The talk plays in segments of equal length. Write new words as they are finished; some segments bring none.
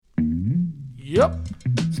Yep.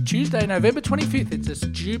 It's Tuesday, November 25th. It's a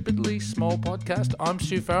stupidly small podcast. I'm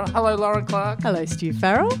Stu Farrell. Hello, Lauren Clark. Hello, Stu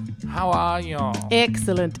Farrell. How are y'all?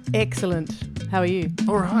 Excellent. How are you?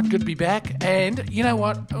 All right, good to be back. And you know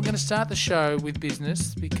what? I'm going to start the show with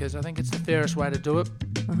business because I think it's the fairest way to do it.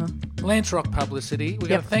 Lance Rock Publicity. We're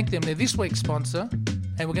going to thank them. They're this week's sponsor.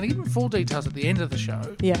 And we're going to give them full details at the end of the show.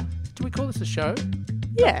 Yeah. Do we call this a show?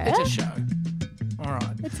 Yeah. It's a show. All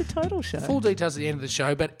right. It's a total show. Full details at the end of the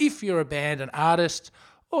show. But if you're a band, an artist,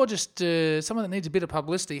 or just someone that needs a bit of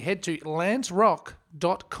publicity, head to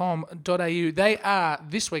lancerock.com.au. They are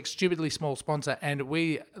this week's stupidly small sponsor, and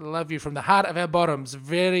we love you from the heart of our bottoms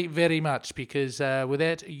very, very much because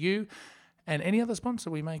without you and any other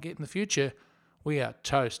sponsor we may get in the future, we are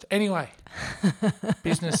toast. Anyway,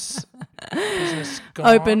 business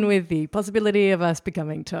gone. Open with the possibility of us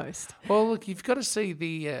becoming toast. Well, look, you've got to see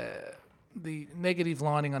the negative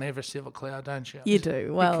lining on every silver cloud, don't you? You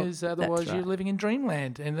do. Well, because otherwise that's right. you're living in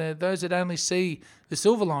dreamland. And those that only see the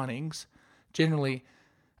silver linings generally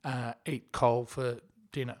eat coal for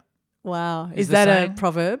dinner. Wow. Is Is the that saying? a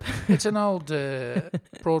proverb? It's an old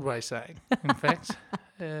Broadway saying, in fact.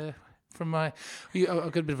 I've got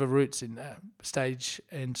a bit of a roots in stage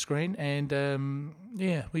and screen, and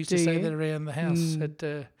we used to Do say you? that around the house at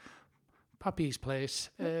Puppy's place.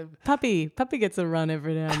 Puppy gets a run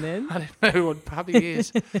every now and then. I don't know what puppy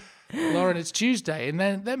is. Lauren, it's Tuesday, and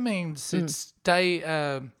that means it's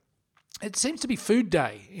day. It seems to be food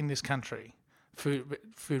day in this country.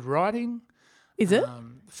 Food writing. Is it?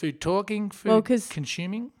 Food talking, food 'cause-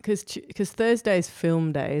 consuming. Because Thursday's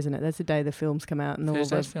film day, isn't it? That's the day the films come out. And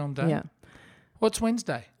Thursday's film day. Yeah. What's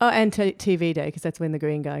Wednesday? Oh, and TV day, because that's when The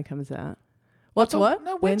Green Guy comes out. What's what?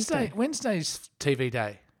 No, Wednesday's TV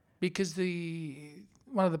day because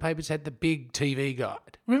one of the papers had the big TV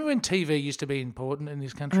guide. Remember when TV used to be important in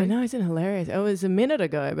this country? I know, isn't it hilarious? It was a minute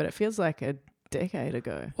ago, but it feels like a decade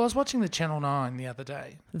ago. Well, I was watching the Channel 9 the other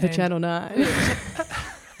day. Channel 9.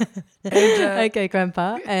 And, Okay,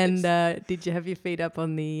 Grandpa. And did you have your feet up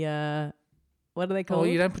on the, what do they call well,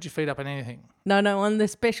 it? you don't put your feet up on anything. No, on the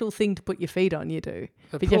special thing to put your feet on, you do.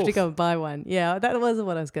 The But you have to poof. go and buy one. Yeah, that wasn't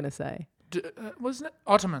what I was going to say. Wasn't it?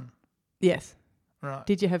 Ottoman. Yes. Right.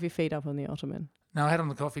 Did you have your feet up on the ottoman? No, I had it on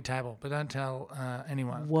the coffee table, but don't tell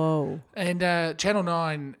anyone. Whoa. And Channel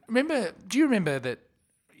 9, do you remember that,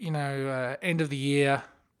 end of the year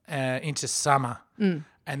into summer and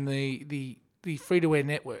the free-to-air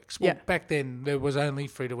networks? Well, Yeah. back then there was only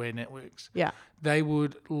free-to-air networks. Yeah. They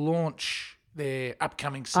would launch their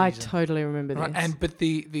upcoming season. I totally remember this. Right? But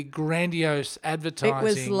the grandiose advertising. It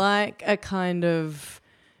was like a kind of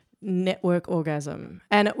network orgasm,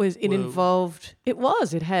 and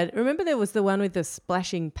it had, remember there was the one with the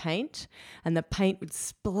splashing paint, and the paint would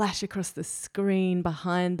splash across the screen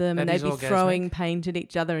behind them, and That they'd is be orgasmic. throwing paint at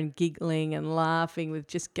each other and giggling and laughing with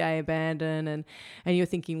just gay abandon, and you're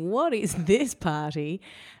thinking, what is this party?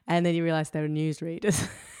 And then you realise they were newsreaders.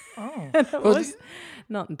 Oh. And it Well, was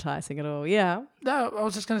not enticing at all. Yeah. No, I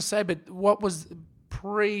was just going to say, but what was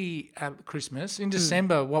pre-Christmas? In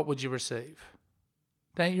December, what would you receive?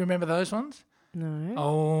 Don't you remember those ones? No.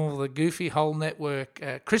 Oh, the Goofy Whole Network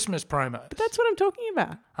Christmas promos. But that's what I'm talking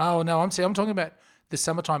about. Oh, no, I'm talking about the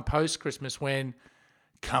summertime post-Christmas when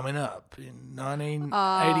coming up in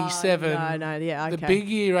 1987. No, yeah, okay. The big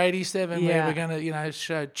year 87 where Yeah. we're going to,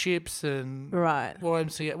 show Chips and Right.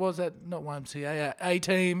 YMCA. What was that? Not YMCA,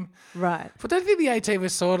 A-Team. Right. But don't you think the A-Team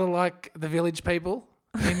was sort of like the Village People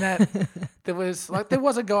in that there was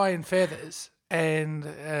a guy in feathers and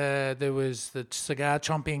there was the cigar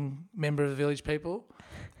chomping member of the Village People.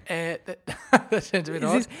 That sounds a bit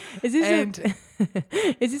odd.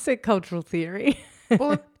 Is this a cultural theory?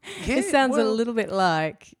 Well, yeah, It sounds a well- little bit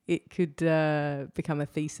like it could become a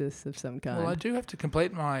thesis of some kind. Well, I do have to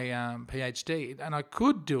complete my PhD, and I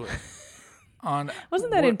could do it on.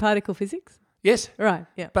 Wasn't that in particle physics? Yes, Right,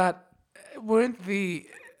 yeah. but were the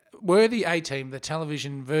A-Team the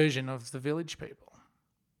television version of the Village People?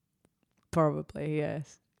 Probably,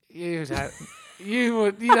 yes. You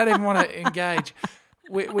don't even want to engage.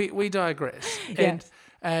 We digress. Yes.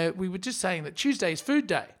 And we were just saying that Tuesday is food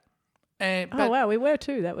day. And Oh, wow, we were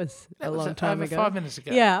too. That was a long time over ago. 5 minutes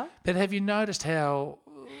ago. Yeah. But have you noticed how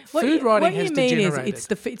What food you- writing what has you mean degenerated? is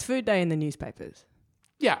it's food day in the newspapers.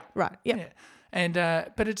 Yeah. Right, yeah. Yeah. And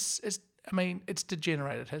but it's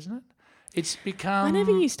degenerated, hasn't it? It's become. I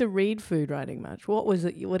never used to read food writing much. What was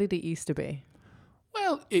it? What did it used to be?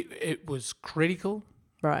 Well, it was critical.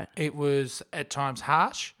 Right. It was at times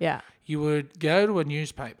harsh. Yeah. You would go to a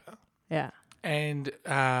newspaper Yeah. and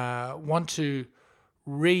want to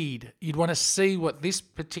read. You'd want to see what this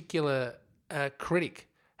particular critic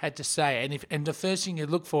had to say. And the first thing you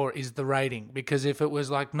look for is the rating, because if it was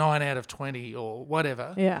like 9 out of 20 or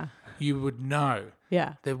whatever, Yeah. you would know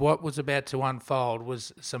Yeah. that what was about to unfold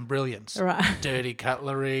was some brilliance. Right. Dirty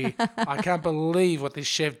cutlery. I can't believe what this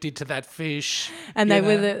chef did to that fish. And you they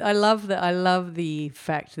were know. I love the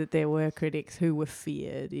fact that there were critics who were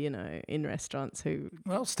feared, in restaurants who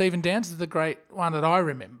Well, Stephen Downs is the great one that I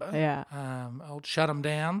remember. Yeah. Old Shut 'em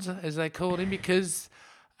Downs, as they called him, because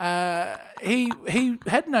he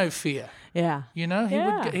had no fear. Yeah.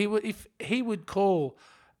 He would call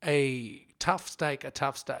a tough steak a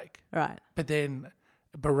tough steak, Right. but then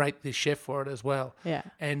berate the chef for it as well. Yeah.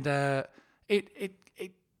 And it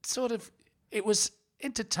was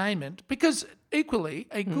entertainment, because equally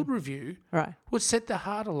a good review Right. would set the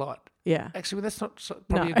heart alight. Yeah. Actually, that's not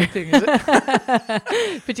probably No. a good thing, is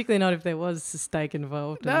it? Particularly not if there was a steak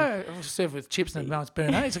involved. No, it was served with chips and nice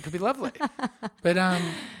béarnaise. It could be lovely.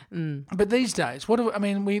 But these days,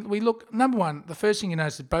 we look. Number one, the first thing you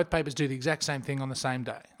notice is both papers do the exact same thing on the same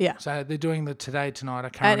day. Yeah. So they're doing the Today Tonight, a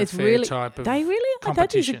And current it's affair really type of that is a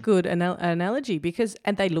competition. good analogy because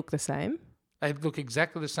they look the same. They look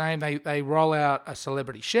exactly the same. They roll out a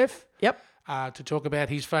celebrity chef. Yep. To talk about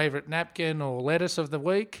his favourite napkin or lettuce of the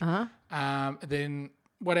week. Uh-huh. Then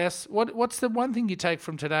what else? What's the one thing you take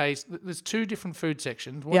from today's? There's two different food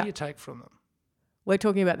sections. What Yeah. do you take from them? We're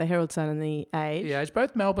talking about the Herald Sun and the Age. Yeah, it's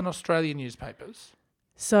both Melbourne, Australian newspapers.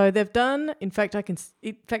 So they've done. In fact,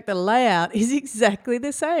 the layout is exactly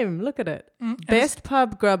the same. Look at it. Best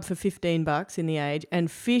pub grub for $15 in the Age,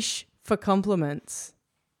 and fish for compliments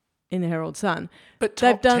in the Herald Sun. But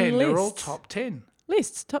They've top done 10, they're all lists. top 10.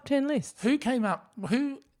 Lists, top 10 lists. Who came up?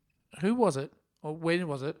 Who was it, or when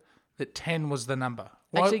was it that 10 was the number?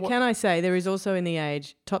 Actually, can I say there is also in the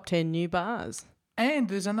Age top 10 new bars. And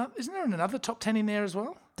there's another. Isn't there another top 10 in there as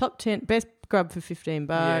well? Top 10 best grub for $15.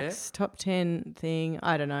 Yeah. Top 10 thing.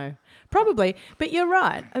 I don't know. Probably, but you're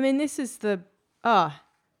right. I mean, this is the no.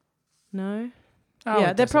 Oh,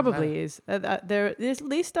 Yeah, it there doesn't probably matter. is. There's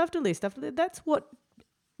list after list after. That's what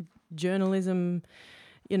journalism.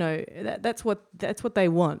 That's what they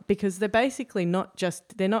want, because they're basically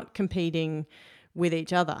they're not competing with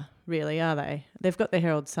each other, really, are they? They've got the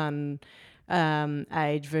Herald Sun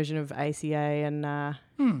Age version of ACA and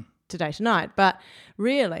Today Tonight, but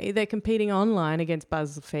really they're competing online against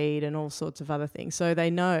BuzzFeed and all sorts of other things. So they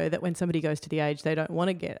know that when somebody goes to the Age, they don't want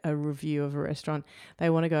to get a review of a restaurant. They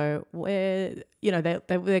want to go where,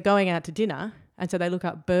 they're going out to dinner, and so they look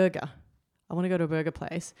up burger. I want to go to a burger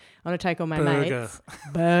place. I want to take all my mates.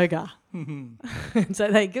 Burger. And so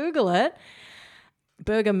they Google it,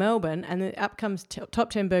 Burger Melbourne, and then up comes top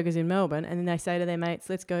 10 burgers in Melbourne, and then they say to their mates,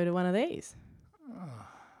 let's go to one of these.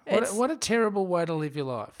 What a terrible way to live your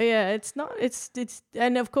life. Yeah, it's not. It's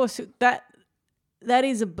and of course that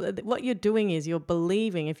is what you're doing is you're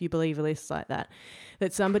believing, if you believe a list like that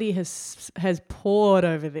somebody has poured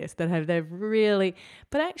over this, they've really,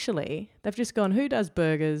 but actually they've just gone, who does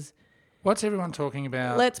burgers? What's everyone talking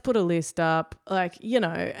about? Let's put a list up,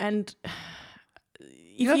 and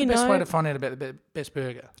if the best way to find out about the best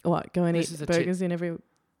burger. What, go and This eat is a burgers in every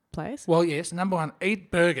place? Well, yes. Number one,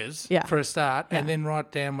 eat burgers for a start, and then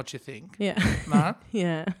write down what you think. Yeah. No?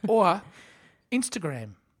 Yeah. Or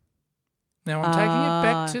Instagram. Now, I'm taking it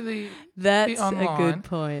back to the online. A good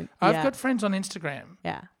point. I've got friends on Instagram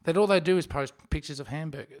that all they do is post pictures of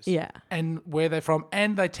hamburgers. Yeah. And where they're from,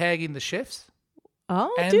 and they tag in the chefs.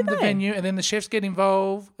 Oh, and do the they? venue, and then the chefs get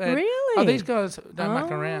involved. Really? Oh, these guys don't muck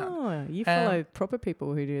around. Oh, you follow proper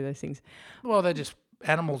people who do those things. Well, they're just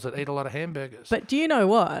animals that eat a lot of hamburgers. But do you know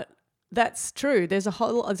what? That's true. There's a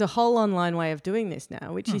whole online way of doing this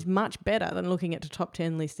now, which is much better than looking at the top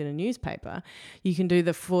 10 list in a newspaper. You can do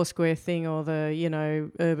the Foursquare thing or the,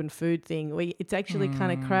 urban food thing, where it's actually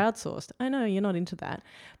kind of crowdsourced. I know you're not into that,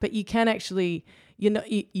 but you can actually,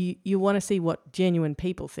 you want to see what genuine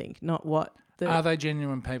people think, not what. Are they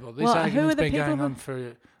genuine people? This Well, who are argument's the been people going who- on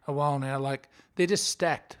for a while now. Like, they're just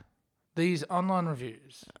stacked. These online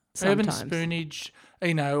reviews. Sometimes. Urban Spoonage,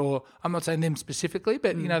 or I'm not saying them specifically,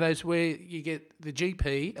 but, those where you get the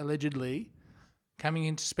GP, allegedly, coming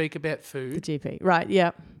in to speak about The food, GP. Right,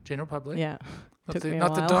 yeah. general public. Yeah. Not Took me a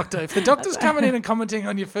not the while. doctor. If the doctor's coming in and commenting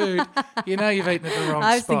on your food, you've eaten at the wrong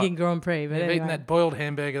I was spot. thinking Grand Prix, but You've anyway. eaten that boiled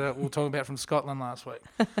hamburger that we were talking about from Scotland last week.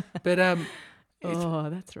 But Oh,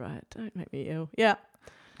 that's right. Don't make me ill. Yeah.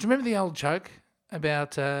 do you remember the old joke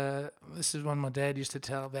about, this is one my dad used to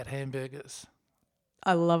tell about hamburgers?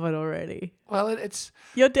 I love it already. Well, it's...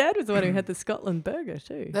 Your dad was the one who had the Scotland burger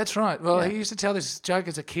too. That's right. Well, Yeah. he used to tell this joke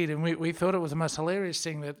as a kid, and we thought it was the most hilarious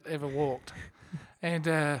thing that ever walked. And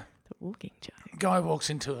The walking joke. guy walks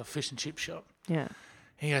into a fish and chip shop. Yeah.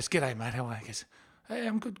 He goes, "G'day, mate. How are you?" He goes, Hey,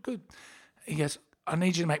 I'm good, good. He goes, I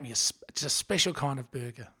need you to make me just a special kind of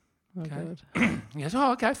burger. Oh, Okay. God. He goes,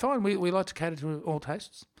 oh, okay, fine. We like to cater to all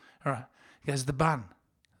tastes. All right. He goes, the bun.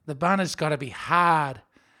 The bun has got to be hard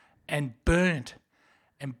and burnt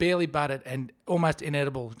and barely buttered and almost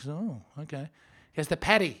inedible. He goes, oh, okay. He goes, the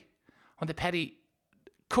patty. I want the patty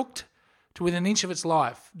cooked to within an inch of its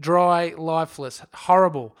life, dry, lifeless,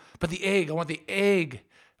 horrible. But the egg, I want the egg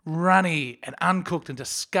runny and uncooked and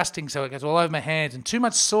disgusting so it goes all over my hands and too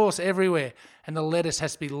much sauce everywhere. And the lettuce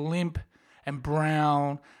has to be limp and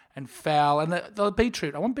brown and foul. And the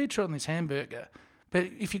beetroot, I want beetroot on this hamburger. But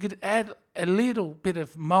if you could add a little bit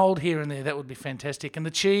of mould here and there, that would be fantastic. And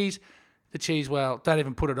the cheese, well, don't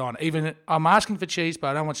even put it on. Even I'm asking for cheese, but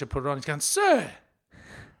I don't want you to put it on. He's going, sir,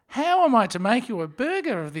 how am I to make you a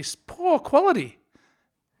burger of this poor quality?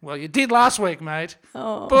 Well, you did last week, mate.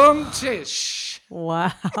 Oh. Boom, tish.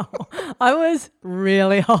 Wow. I was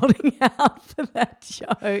really holding out for that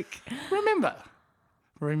joke. Remember.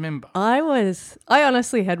 I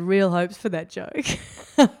honestly had real hopes for that joke.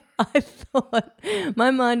 I thought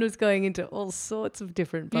my mind was going into all sorts of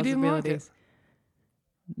different You didn't like possibilities.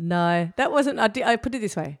 it? No, that wasn't. I put it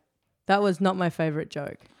this way. That was not my favourite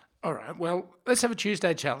joke. All right, well, let's have a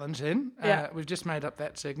Tuesday challenge then. Yeah. We've just made up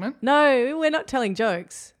that segment. No, we're not telling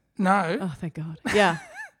jokes. No, Oh, thank God. Yeah.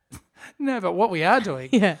 no, but what we are doing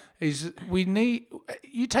Yeah. is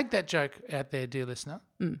you take that joke out there, dear listener,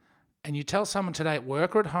 and you tell someone today at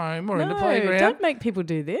work or at home or in the No, playground. don't make people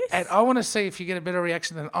do this. And I want to see if you get a better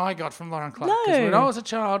reaction than I got from Lauren Clark. Because No. when I was a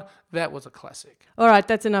child, that was a classic. All right,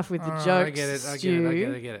 that's enough with the Oh, jokes. I get it. I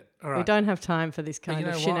Stu. get it. All We right. don't have time for this kind you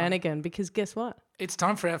of know why? shenanigan because guess what? It's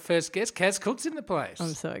time for our first guest. Kaz Cook's in the place.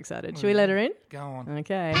 I'm so excited. Should we let her in? Go on.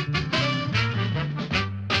 Okay.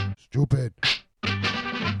 Stupid.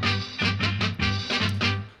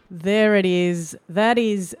 There it is. That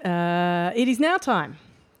is, it is now time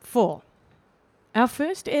for our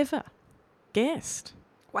first ever guest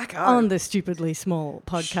Wacko. on the Stupidly Small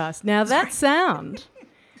podcast. Now, that sound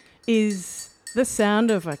is the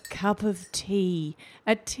sound of a cup of tea,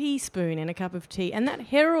 a teaspoon in a cup of tea, and that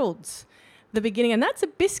heralds the beginning, and that's a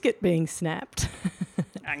biscuit being snapped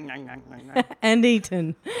and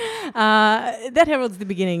eaten. That heralds the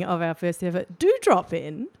beginning of our first ever Do Drop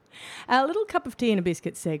In, our little cup of tea and a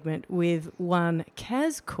biscuit segment with one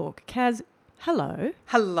Kaz Cook. Kaz, hello.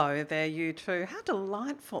 Hello there, you two. How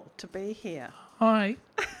delightful to be here. Hi.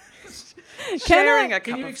 Sharing a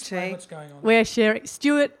Can cup you of explain tea. what's going on? We're sharing.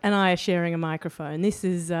 Stuart and I are sharing a microphone. This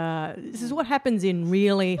is what happens in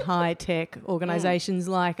really high tech organisations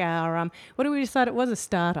like our. What did we decide it was? A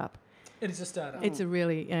startup. It is a startup. It's a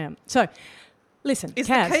really. So, listen, Is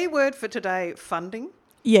Kaz. the key word for today funding?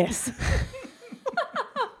 Yes.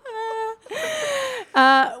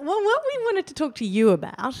 Well, what we wanted to talk to you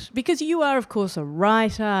about, because you are, of course, a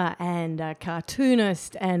writer and a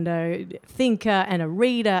cartoonist and a thinker and a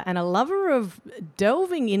reader and a lover of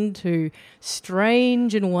delving into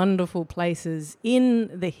strange and wonderful places in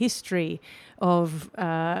the history of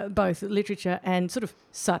both literature and sort of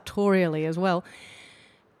sartorially as well.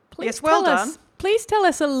 Yes, well done. Please tell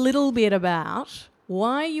us a little bit about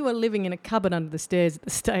why you are living in a cupboard under the stairs at the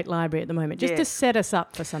State Library at the moment, just to Yes. set us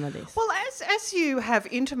up for some of this. Well, as you have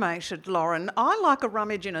intimated, Lauren, I like a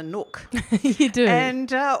rummage in a nook. You do. And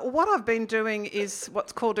what I've been doing is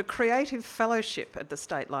what's called a creative fellowship at the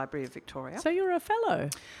State Library of Victoria. So you're a fellow.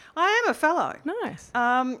 I am a fellow. Nice.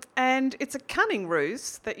 And it's a cunning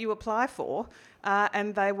ruse that you apply for,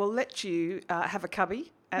 and they will let you have a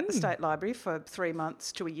cubby at the State Library for 3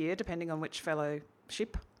 months to a year, depending on which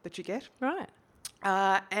fellowship that you get. Right.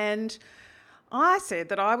 And I said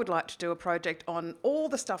that I would like to do a project on all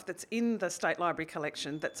the stuff that's in the State Library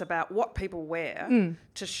collection that's about what people wear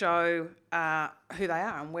to show who they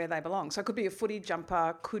are and where they belong. So it could be a footy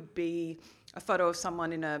jumper, could be a photo of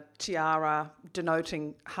someone in a tiara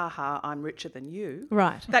denoting, ha, I'm richer than you.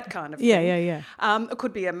 Right. That kind of thing. Yeah. It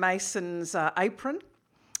could be a mason's apron.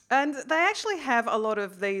 And they actually have a lot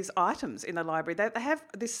of these items in the library. They have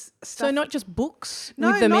this stuff. So not just books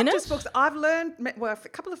No, with them not in just it? books. I've learned, well, a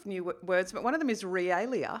couple of new words, but one of them is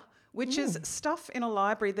realia, which is stuff in a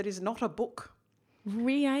library that is not a book.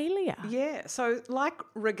 Realia. Yeah, so like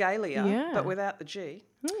regalia, Yeah. but without the G.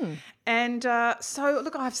 And so,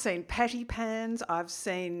 look, I've seen patty pans, I've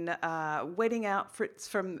seen wedding outfits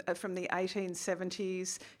from the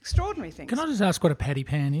 1870s, extraordinary things. Can I just ask what a patty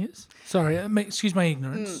pan is? Sorry, excuse my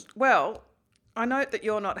ignorance. Well, I note that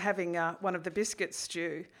you're not having one of the biscuits,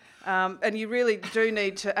 Stu, and you really do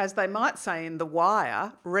need to, as they might say in The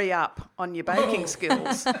Wire, re-up on your baking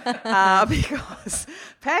skills because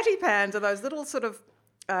patty pans are those little sort of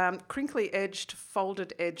crinkly-edged,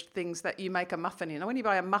 folded-edged things that you make a muffin in. When you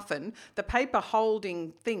buy a muffin, the paper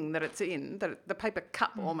holding thing that it's in, the paper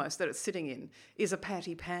cup almost that it's sitting in, is a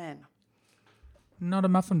patty pan. Not a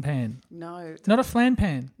muffin pan. No. Not a flan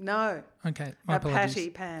pan. No. Okay, my A apologies. patty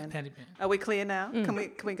pan. Patty pan. Are we clear now? Can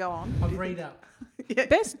we go on? I'll read up. Yeah.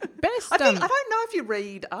 Best. I don't know if you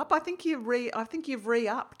read up. I think you've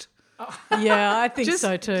re-upped. Yeah, I think Just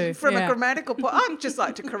so too. From yeah. a grammatical point, I'd just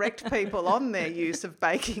like to correct people on their use of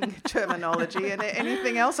baking terminology and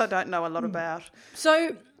anything else I don't know a lot about.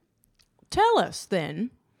 So, tell us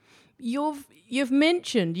then. You've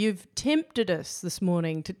tempted us this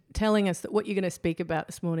morning to telling us that what you're going to speak about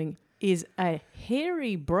this morning is a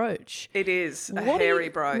hairy brooch. It is a hairy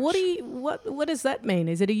brooch. What does that mean?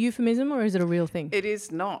 Is it a euphemism or is it a real thing? It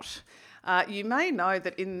is not. You may know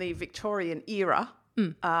that in the Victorian era,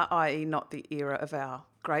 i.e. not the era of our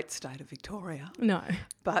great state of Victoria, No.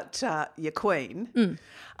 but your queen,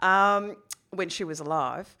 when she was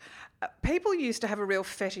alive, people used to have a real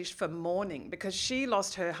fetish for mourning because she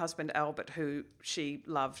lost her husband Albert, who she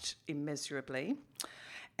loved immeasurably.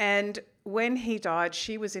 And when he died,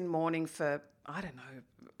 she was in mourning for, I don't know,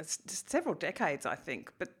 several decades, I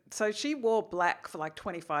think. But so she wore black for like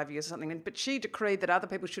 25 years or something, but she decreed that other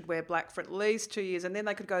people should wear black for at least 2 years, and then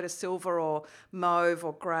they could go to silver or mauve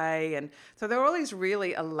or grey. And so there were all these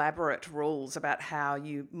really elaborate rules about how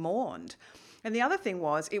you mourned. And the other thing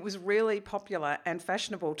was, it was really popular and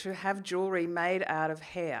fashionable to have jewellery made out of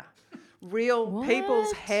hair, real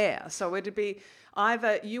people's hair. So it'd be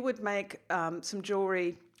either you would make some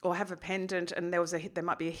jewellery or have a pendant, and there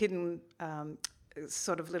might be a hidden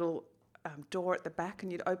sort of little door at the back,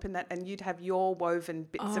 and you'd open that and you'd have your woven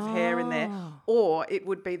bits of hair in there, or it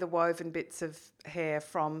would be the woven bits of hair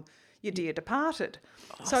from your dear departed.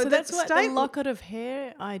 So that's what the locket of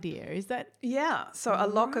hair idea is. That yeah, so a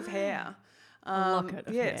lock of hair. a locket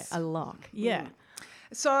of hair, a lock. Yeah.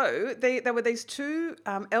 So there were these two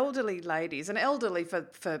elderly ladies, and elderly for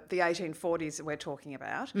the 1840s that we're talking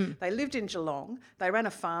about. They lived in Geelong. They ran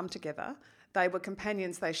a farm together. They were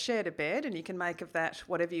companions. They shared a bed, and you can make of that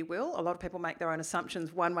whatever you will. A lot of people make their own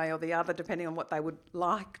assumptions one way or the other, depending on what they would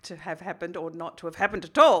like to have happened or not to have happened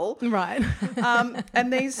at all. Right.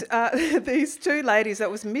 And these two ladies,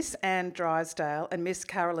 that was Miss Anne Drysdale and Miss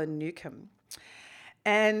Caroline Newcombe.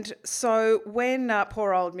 And so when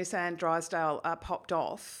poor old Miss Anne Drysdale popped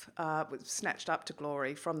off, was snatched up to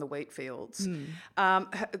glory from the wheat fields,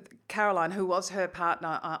 Caroline, who was her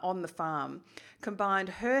partner on the farm, combined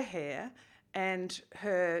her hair and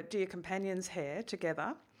her dear companion's hair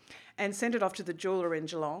together and sent it off to the jeweller in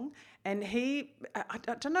Geelong. And I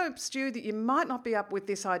don't know, Stu, that you might not be up with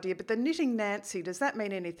this idea, but the knitting Nancy, does that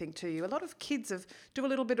mean anything to you? A lot of kids do a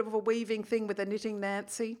little bit of a weaving thing with a knitting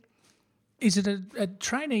Nancy. Is it a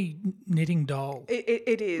trainee knitting doll?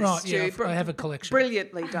 It is. Right, Stu. yeah, I have a collection.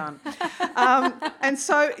 Brilliantly done. And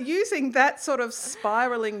so using that sort of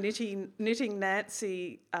spiralling knitting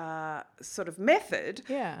Nancy sort of method,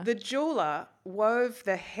 the jeweller wove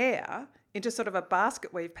the hair into sort of a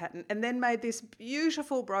basket weave pattern and then made this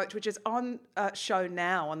beautiful brooch, which is on show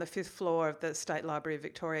now on the 5th floor of the State Library of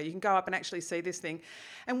Victoria. You can go up and actually see this thing.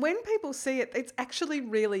 And when people see it, it's actually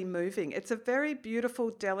really moving. It's a very beautiful,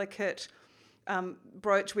 delicate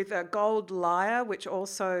brooch with a gold lyre, which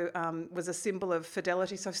also was a symbol of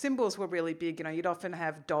fidelity. So symbols were really big. You know, you'd often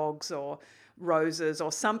have dogs or roses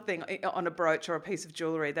or something on a brooch or a piece of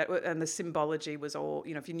jewellery, and the symbology was all,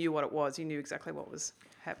 you know, if you knew what it was, you knew exactly what was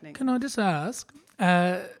happening. Can I just ask,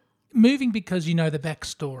 moving because you know the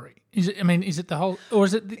backstory, is it the whole, or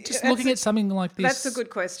is it just looking at something like this? That's a good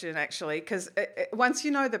question, actually, because once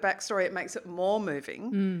you know the backstory, it makes it more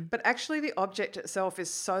moving. But actually the object itself is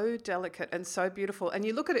so delicate and so beautiful. And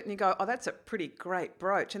you look at it and you go, oh, that's a pretty great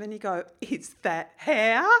brooch. And then you go, is that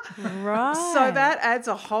hair? Right. So that adds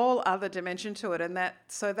a whole other dimension to it. And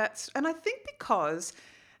I think because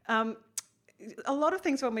a lot of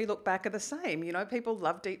things when we look back are the same. You know, people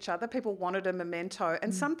loved each other, people wanted a memento,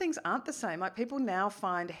 and some things aren't the same. Like people now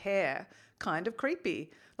find hair kind of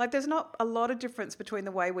creepy. Like there's not a lot of difference between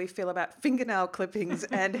the way we feel about fingernail clippings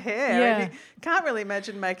and hair. Yeah. And you can't really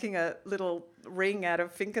imagine making a little ring out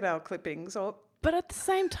of fingernail clippings or... But at the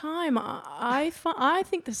same time, I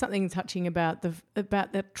think there's something touching about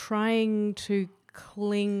the trying to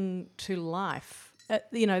cling to life.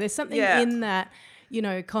 There's something in that,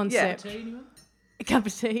 concept. Tea, anyone? A cup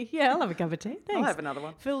of tea. Yeah, I'll have a cup of tea. Thanks. I'll have another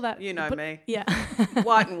one. Fill that. You know me. Yeah.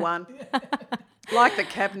 White and one. Like the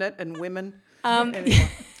cabinet and women. Anyway,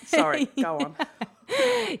 sorry, go on.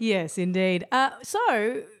 Yes, indeed.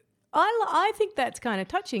 So I think that's kind of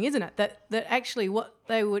touching, isn't it? That actually what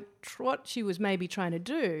she was maybe trying to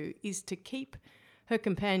do is to keep her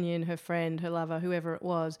companion, her friend, her lover, whoever it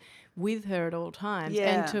was, with her at all times,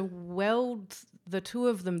 Yeah. and to weld the two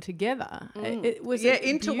of them together. It was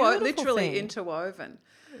literally thing. interwoven.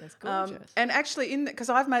 That's gorgeous. And actually, because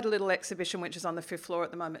I've made a little exhibition which is on the 5th floor at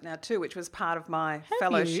the moment now too, which was part of my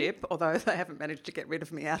fellowship, although they haven't managed to get rid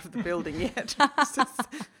of me out of the building yet. It's just a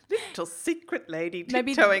little secret lady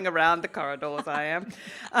tiptoeing around the corridors, I am.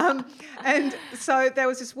 And so there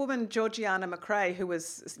was this woman, Georgiana McRae, who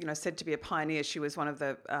was, said to be a pioneer. She was one of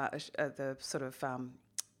the sort of...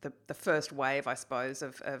 The first wave, I suppose,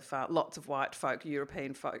 of lots of white folk,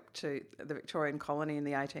 European folk, to the Victorian colony in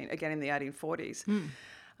the 1840s.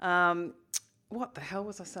 What the hell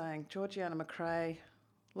was I saying? Georgiana McRae,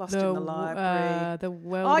 lost in the library. The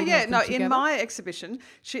welding in my exhibition,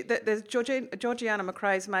 there's Georgiana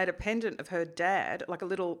McRae's made a pendant of her dad, like a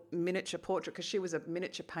little miniature portrait, because she was a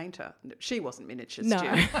miniature painter. She wasn't miniature, No. Stu.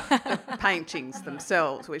 The paintings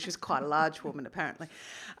themselves, which is quite a large woman apparently.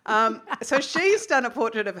 So she's done a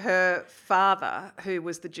portrait of her father, who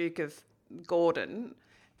was the Duke of Gordon,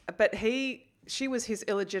 but she was his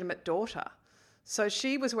illegitimate daughter. So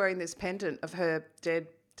she was wearing this pendant of her dead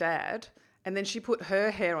dad, and then she put her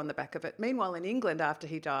hair on the back of it. Meanwhile, in England, after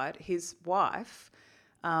he died, his wife,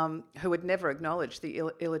 who had never acknowledged the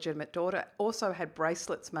illegitimate daughter, also had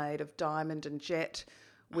bracelets made of diamond and jet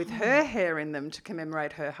with her hair in them to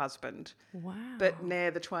commemorate her husband. Wow. But ne'er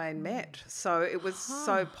the twain met. So it was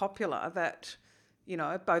so popular that,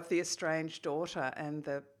 both the estranged daughter and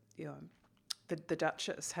the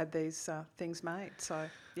Duchess had these things made. So,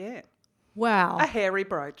 yeah. Wow. A hairy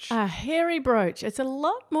brooch. A hairy brooch. It's a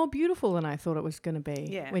lot more beautiful than I thought it was going to be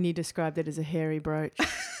Yeah. when you described it as a hairy brooch.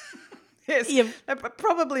 Yes.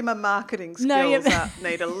 Probably my marketing skills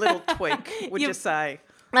need a little tweak, would you say?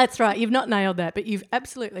 That's right. You've not nailed that, but you've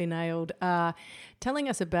absolutely nailed telling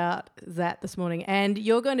us about that this morning. And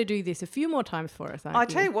you're going to do this a few more times for us, aren't you? I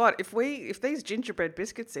tell you what, if these gingerbread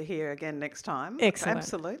biscuits are here again next time, Excellent.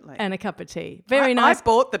 absolutely. And a cup of tea. Very nice. I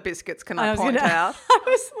bought the biscuits, can I point out? I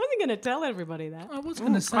wasn't going to tell everybody that. I was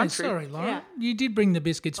going to say, country. sorry, Lauren. Yeah. You did bring the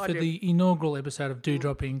biscuits for the inaugural episode of Do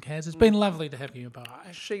Drop In, Kaz. It's been lovely to have you by.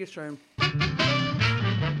 See you soon.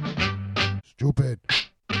 Stupid.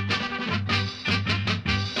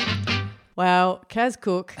 Well, Kaz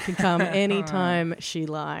Cook can come anytime she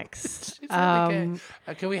likes. It's really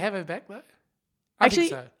can we have her back, though? Actually,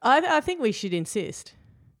 think so. I think we should insist.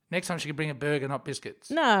 Next time she can bring a burger, not biscuits.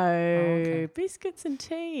 No, okay. biscuits and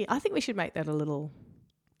tea. I think we should make that a little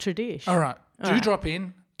tradition. All right. All right. Drop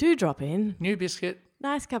in. Do drop in. New biscuit.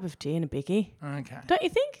 Nice cup of tea and a bicky. Okay. Don't you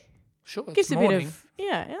think? Sure. Gives it's a morning. bit of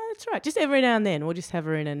yeah, that's right. Just every now and then we'll just have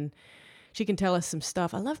her in and she can tell us some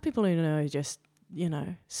stuff. I love people who know just,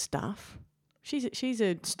 stuff. She's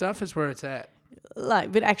a Stuff is where it's at.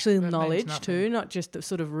 but actually That means knowledge nothing. too, not just a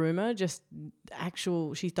sort of rumour, just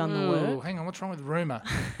actual she's done the Ooh, work. hang on. What's wrong with rumour?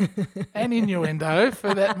 And innuendo,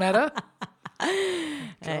 for that matter.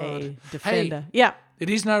 A defender. Hey. Yeah. It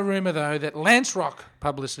is no rumour, though, that Lance Rock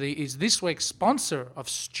Publicity is this week's sponsor of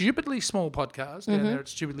Stupidly Small Podcast down there at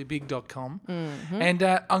stupidlybig.com. And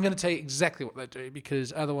I'm going to tell you exactly what they do,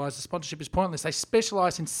 because otherwise the sponsorship is pointless. They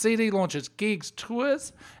specialise in CD launches, gigs,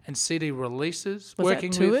 tours, and CD releases. Was that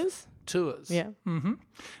tours? With tours. Yeah. Mm-hmm.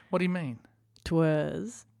 What do you mean?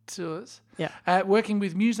 Tours. Tours. Yeah. Working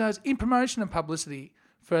with musos in promotion and publicity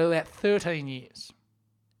for about 13 years.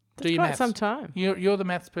 That's Do your quite maths. some time. You're the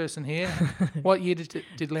maths person here. What year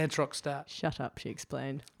did Lance Rock start? Shut up, she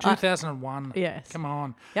explained. 2001. Yes. Come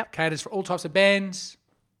on. Yep. Caters for all types of bands,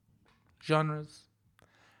 genres,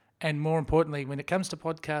 and more importantly, when it comes to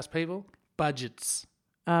podcast people, budgets.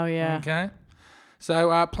 Oh, yeah. Okay?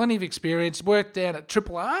 So plenty of experience. Worked down at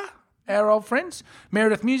Triple R, our old friends,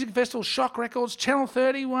 Meredith Music Festival, Shock Records, Channel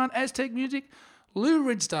 31, Aztec Music. Lou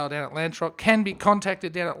Ridsdale down at Lance Rock can be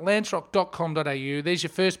contacted down at lancerock.com.au. There's your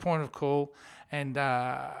first point of call. And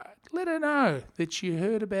let her know that you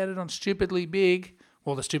heard about it on Stupidly Big,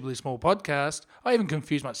 or the Stupidly Small podcast. I even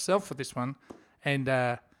confused myself for this one. And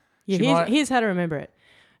Here's how to remember it.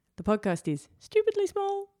 The podcast is Stupidly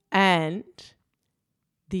Small and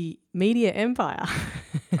the media empire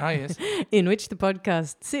oh, yes. in which the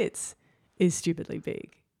podcast sits is Stupidly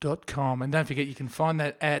Big. .com. And don't forget, you can find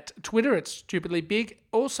that at Twitter at Stupidly Big.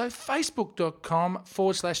 Also,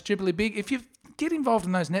 Facebook.com/Stupidly Big. If you get involved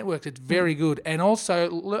in those networks, it's very good. And also,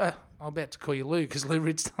 I'm about to call you Lou because Lou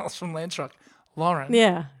Ridsdale's from Lance Rock. Lauren,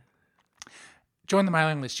 Yeah. join the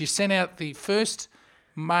mailing list. You sent out the first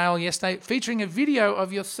mail yesterday featuring a video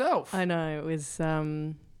of yourself. I know. It was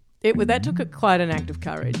that took quite an act of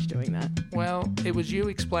courage doing that. Well, it was you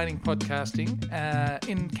explaining podcasting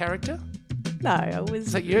in character. No, it was.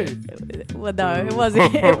 Is that you? Well, no, it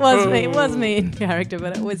wasn't. It was me. It was me in character,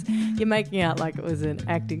 but it was. You're making out like it was an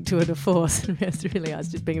acting tour de force, and really, I was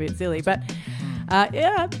just being a bit silly. But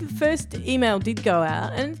yeah, the first email did go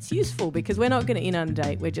out, and it's useful because we're not going to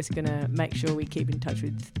inundate. We're just going to make sure we keep in touch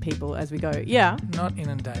with people as we go. Yeah. Not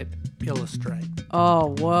inundate, illustrate.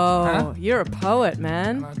 Oh, whoa! Huh? You're a poet,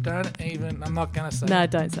 man. And I'm not going to say No,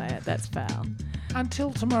 it. don't say it. That's foul.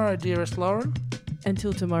 Until tomorrow, dearest Lauren.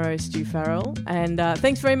 Until tomorrow, Stu Farrell. And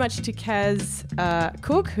thanks very much to Kaz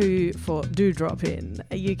Cook for Do Drop In.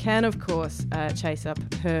 You can, of course, chase up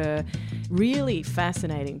her really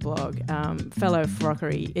fascinating blog, Fellow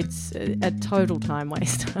Frockery. It's a total time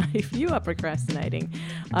waster. If you are procrastinating,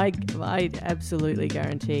 I absolutely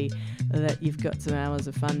guarantee that you've got some hours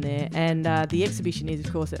of fun there. And the exhibition is,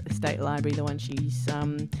 of course, at the State Library, the one she's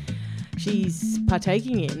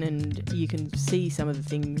partaking in, and you can see some of the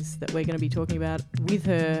things that we're going to be talking about with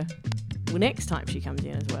her next time she comes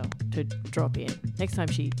in as well, to drop in. Next time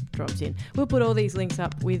she drops in. We'll put all these links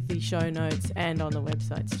up with the show notes and on the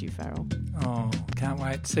website, Stu Farrell. Oh, can't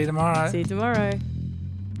wait. See you tomorrow. See you tomorrow.